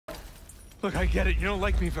Look, I get it. You don't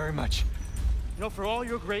like me very much. You know, for all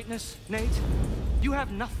your greatness, Nate, you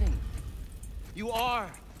have nothing. You are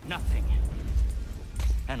nothing.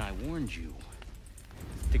 And I warned you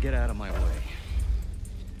to get out of my way.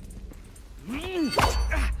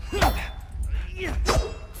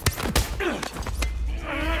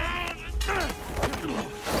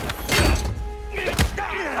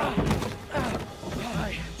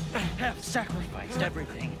 I have sacrificed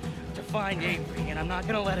everything to find Avery, and I'm not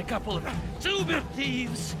gonna let a couple of two-bit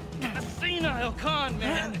thieves, a senile con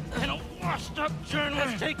man, and a washed-up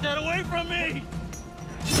journalist take that away from me!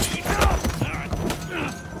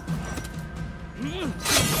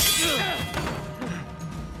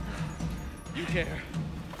 You care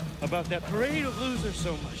about that parade of losers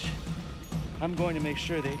so much, I'm going to make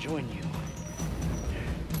sure they join you.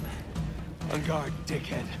 On guard,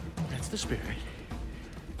 dickhead. That's the spirit.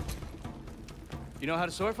 You know how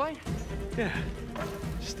to sword fight? Yeah.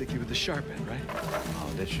 Sticky with the sharp end, right?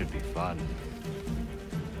 Oh, this should be fun.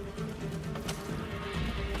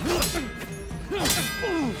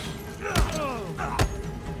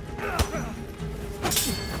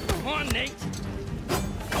 Come on, Nate.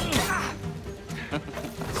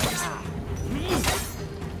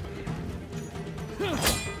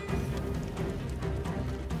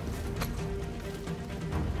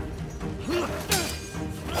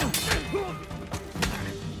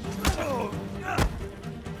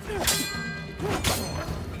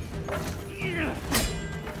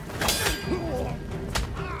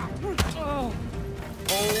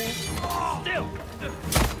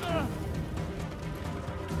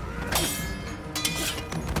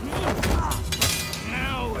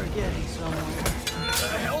 Now we're getting somewhere. What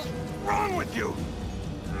the hell's wrong with you?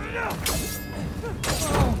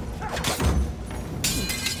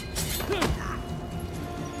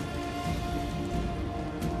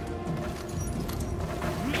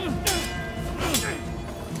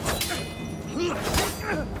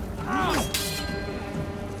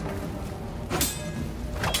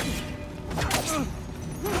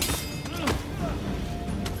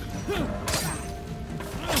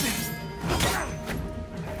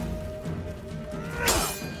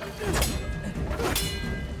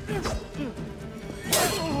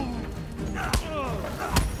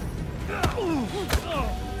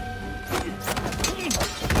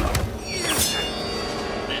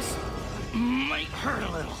 This might hurt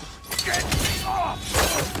a little. Get off!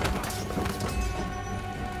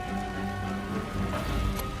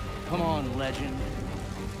 Come on, legend.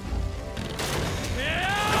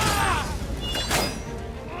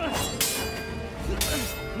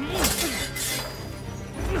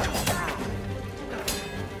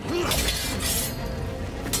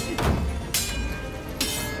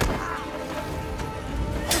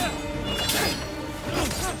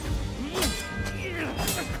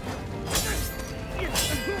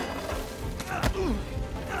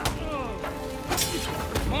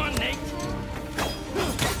 Come on, Nate.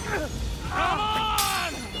 Come on!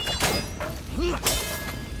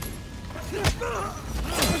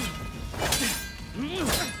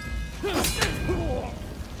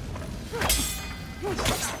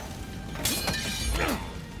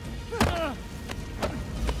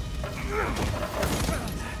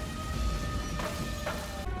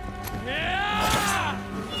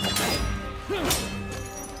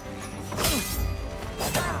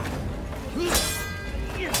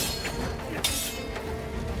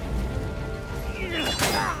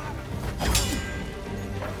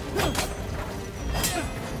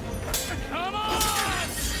 Come on!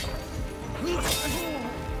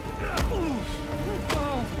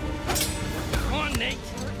 Come on, Nate.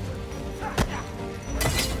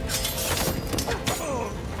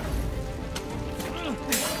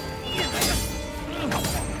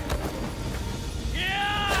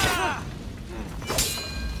 Yeah!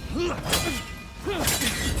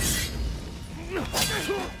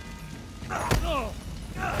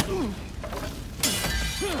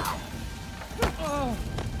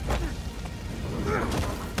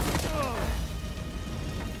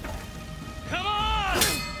 Come on!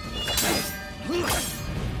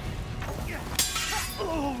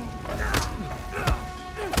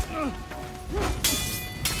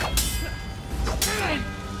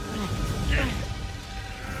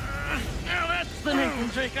 Now that's the Nathan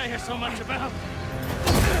Drake I hear so much about.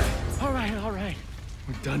 All right, all right.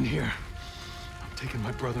 We're done here. I'm taking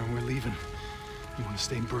my brother and we're leaving. You want to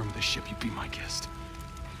stay and burn with the ship, you be my guest.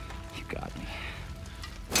 You got me.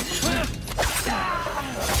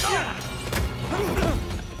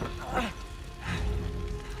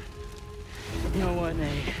 You know what,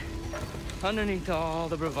 Nate? Underneath all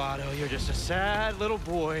the bravado, you're just a sad little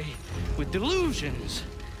boy with delusions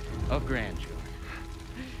of grandeur.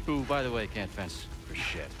 Who, by the way, can't fence for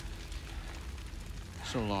shit.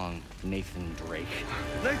 So long, Nathan Drake.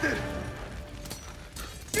 Nathan!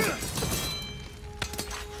 You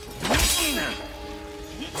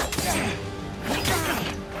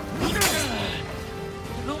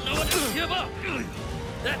don't know what to give up.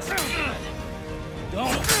 That's good.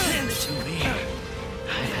 Don't hand it to me.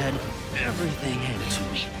 I've had everything handed to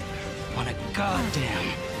me on a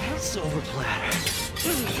goddamn silver platter.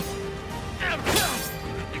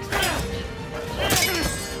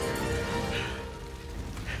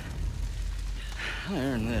 I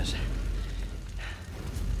earned this.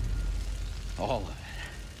 All of it.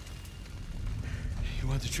 You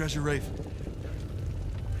want the treasure, Rafe?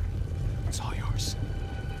 It's all yours.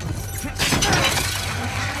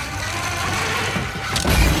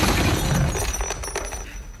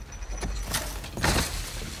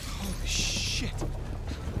 Holy shit.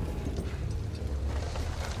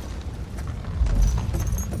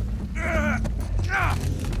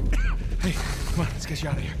 Hey, come on, let's get you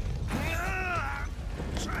out of here.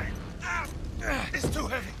 It's too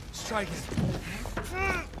heavy. Let's try again.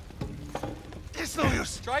 It's no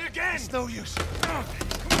use. Try again. It's no use. Come on.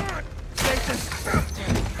 Nathan.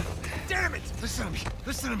 Damn it. Listen to me.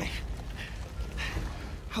 Listen to me.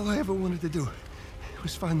 All I ever wanted to do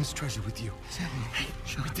was find this treasure with you.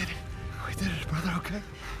 We did it. We did it, brother, okay?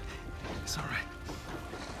 It's all right.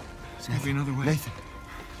 There's gotta be another way. Nathan,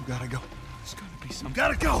 you gotta go. There's gotta be some.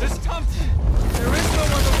 Gotta go! There's something! There is no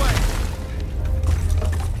other way!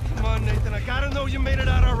 Come on, Nathan, I gotta know you made it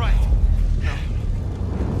out all right. No.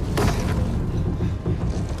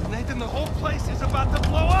 Nathan, the whole place is about to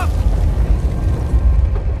blow up!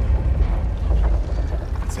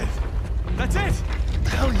 That's it. That's it! What the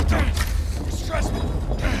hell you doing? You stress me.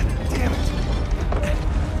 God damn it.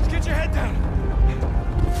 Let's get your head down.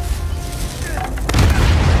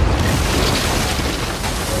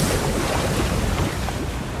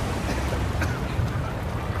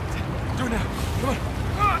 Do it now. Come on.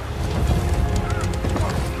 All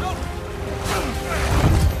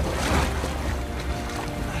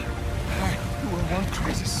right. You were one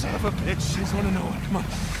crazy son of a bitch. You just want to know it. Come on.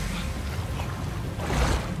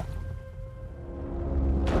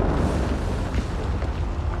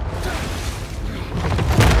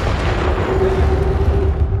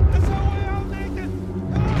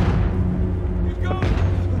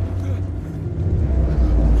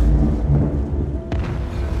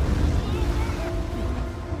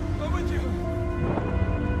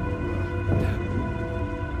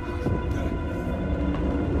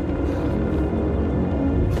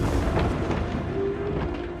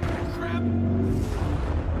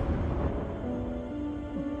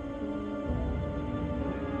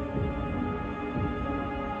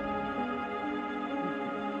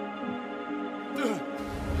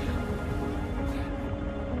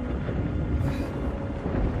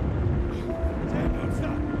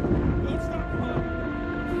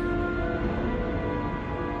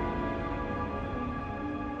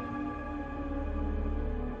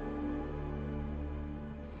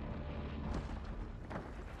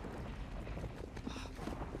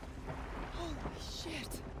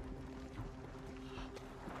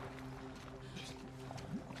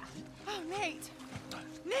 Oh, Nate!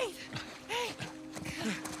 Nate!